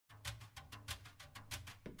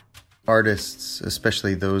artists,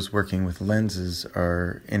 especially those working with lenses,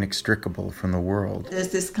 are inextricable from the world. There's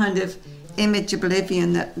this kind of image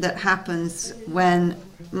oblivion that happens when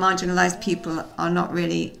marginalized people are not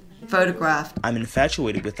really photographed. I'm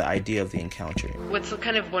infatuated with the idea of the encounter. What's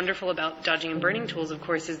kind of wonderful about dodging and burning tools, of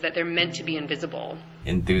course, is that they're meant to be invisible.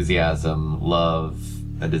 Enthusiasm, love,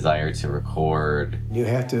 a desire to record. You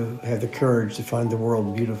have to have the courage to find the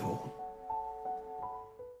world beautiful.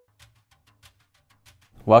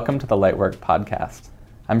 Welcome to the Lightwork podcast.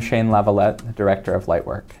 I'm Shane Lavalette, the director of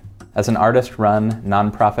Lightwork. As an artist-run,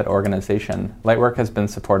 nonprofit organization, Lightwork has been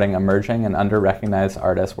supporting emerging and under-recognized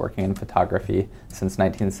artists working in photography since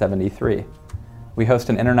 1973. We host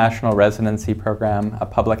an international residency program, a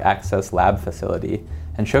public access lab facility,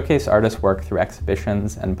 and showcase artists' work through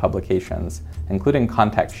exhibitions and publications, including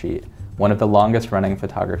Contact Sheet, one of the longest-running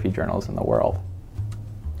photography journals in the world.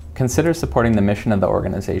 Consider supporting the mission of the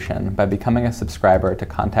organization by becoming a subscriber to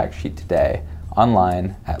Contact Sheet today,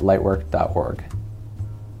 online at lightwork.org.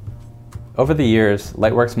 Over the years,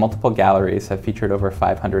 Lightwork's multiple galleries have featured over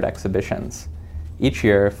 500 exhibitions. Each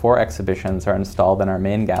year, 4 exhibitions are installed in our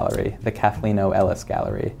main gallery, the Kathleen O. Ellis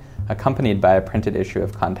Gallery, accompanied by a printed issue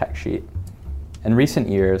of Contact Sheet. In recent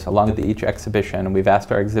years, along with each exhibition, we've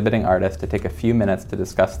asked our exhibiting artists to take a few minutes to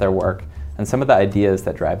discuss their work and some of the ideas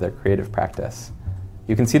that drive their creative practice.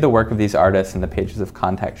 You can see the work of these artists in the pages of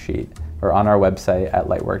Contact Sheet or on our website at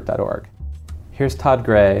lightwork.org. Here's Todd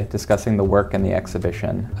Gray discussing the work in the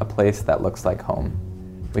exhibition, A Place That Looks Like Home.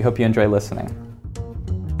 We hope you enjoy listening.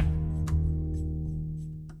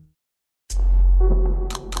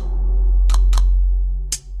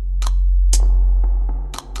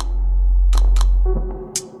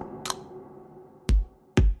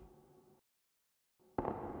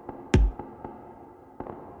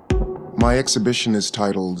 My exhibition is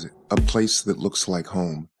titled A Place That Looks Like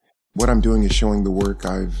Home. What I'm doing is showing the work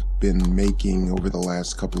I've been making over the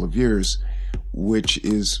last couple of years, which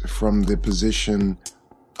is from the position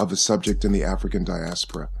of a subject in the African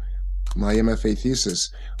diaspora. My MFA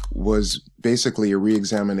thesis was basically a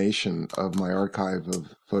re-examination of my archive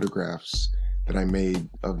of photographs that I made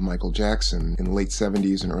of Michael Jackson in the late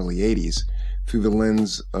 70s and early 80s through the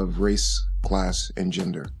lens of race, class, and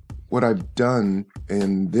gender. What I've done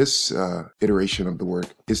in this iteration of the work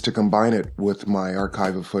is to combine it with my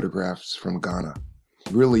archive of photographs from Ghana,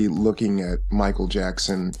 really looking at Michael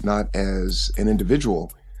Jackson not as an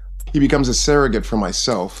individual. He becomes a surrogate for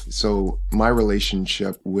myself, so my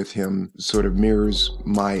relationship with him sort of mirrors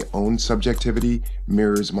my own subjectivity,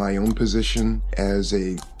 mirrors my own position as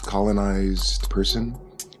a colonized person.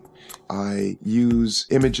 I use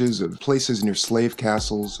images of places near slave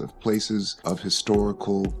castles, of places of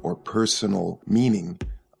historical or personal meaning.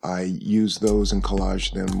 I use those and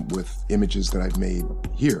collage them with images that I've made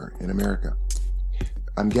here in America.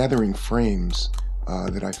 I'm gathering frames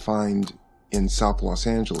that I find in South Los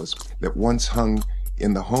Angeles that once hung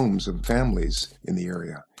in the homes of families in the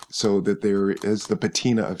area, so that there is the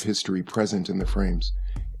patina of history present in the frames.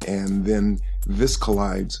 And then this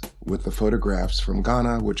collides with the photographs from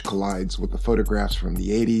Ghana, which collides with the photographs from the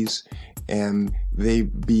 80s, and they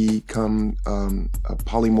become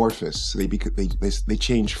polymorphous. They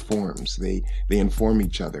change forms. They inform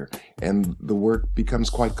each other, and the work becomes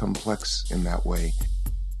quite complex in that way.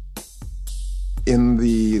 In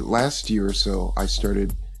the last year or so, I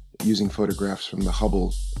started using photographs from the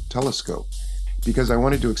Hubble telescope because I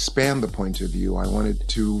wanted to expand the point of view. I wanted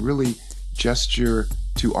to really gesture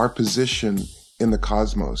to our position in the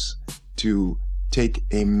cosmos, to take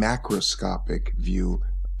a macroscopic view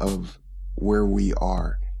of where we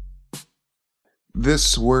are.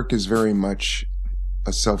 This work is very much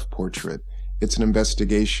a self-portrait. It's an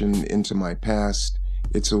investigation into my past.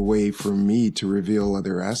 It's a way for me to reveal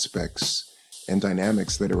other aspects and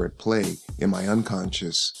dynamics that are at play in my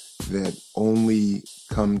unconscious that only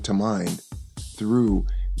come to mind through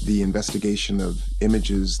the investigation of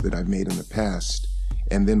images that I've made in the past.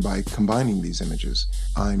 And then by combining these images,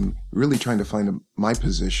 I'm really trying to find my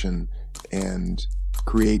position and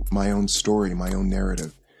create my own story, my own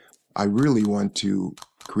narrative. I really want to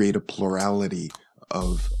create a plurality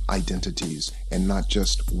of identities and not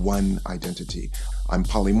just one identity. I'm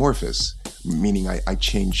polymorphous, meaning I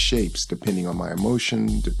change shapes depending on my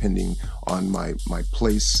emotion, depending on my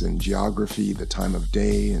place and geography, the time of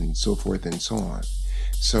day, and so forth and so on.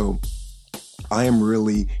 So I am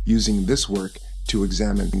really using this work to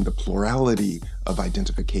examine the plurality of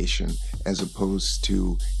identification as opposed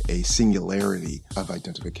to a singularity of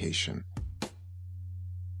identification.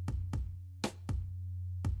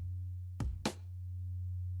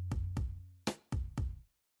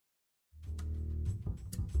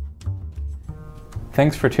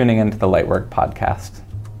 Thanks for tuning into the Lightwork podcast.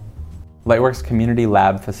 Lightwork's community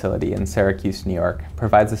lab facility in Syracuse, New York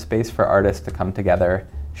provides a space for artists to come together,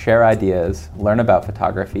 share ideas, learn about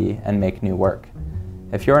photography, and make new work.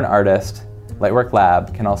 If you're an artist, Lightwork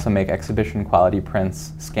Lab can also make exhibition quality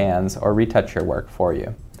prints, scans, or retouch your work for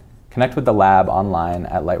you. Connect with the lab online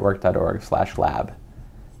at lightwork.org/lab.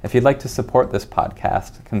 If you'd like to support this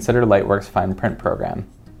podcast, consider Lightwork's Fine Print program.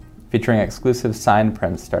 Featuring exclusive signed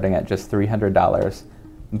prints starting at just $300,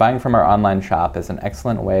 buying from our online shop is an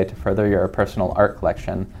excellent way to further your personal art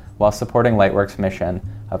collection while supporting Lightwork's mission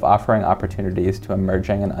of offering opportunities to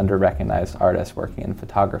emerging and under-recognized artists working in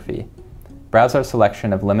photography. Browse our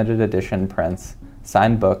selection of limited edition prints,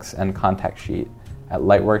 signed books, and contact sheet at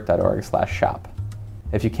lightwork.org/shop.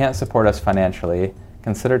 If you can't support us financially,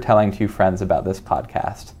 consider telling 2 friends about this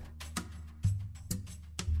podcast.